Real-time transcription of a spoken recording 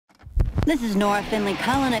This is Nora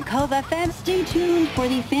Finley-Cullens at Cove FM. Stay tuned for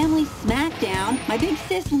the Family Smackdown. My big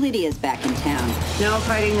sis Lydia's back in town. No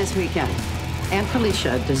fighting this weekend. Aunt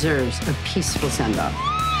Felicia deserves a peaceful send-off.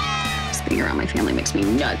 Being around my family makes me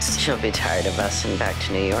nuts. She'll be tired of us and back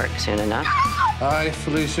to New York soon enough. I,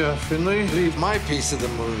 Felicia Finley, leave my piece of the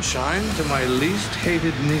moonshine to my least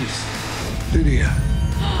hated niece, Lydia.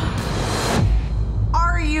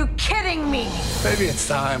 Are you kidding me? Maybe it's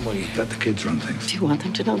time we let the kids run things. Do you want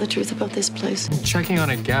them to know the truth about this place? Checking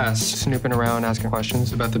on a guest, snooping around, asking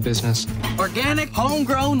questions about the business. Organic,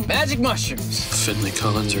 homegrown, magic mushrooms.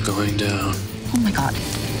 Finley-Cullens are going down. Oh my God.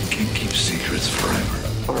 Can't keep secrets forever.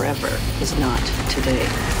 Forever is not today.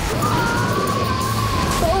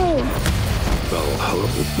 Well, hello,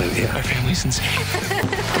 Lydia. Our family's insane.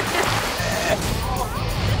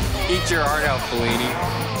 Eat your heart out,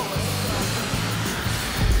 Fellini.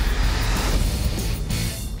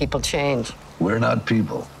 People change. We're not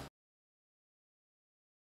people.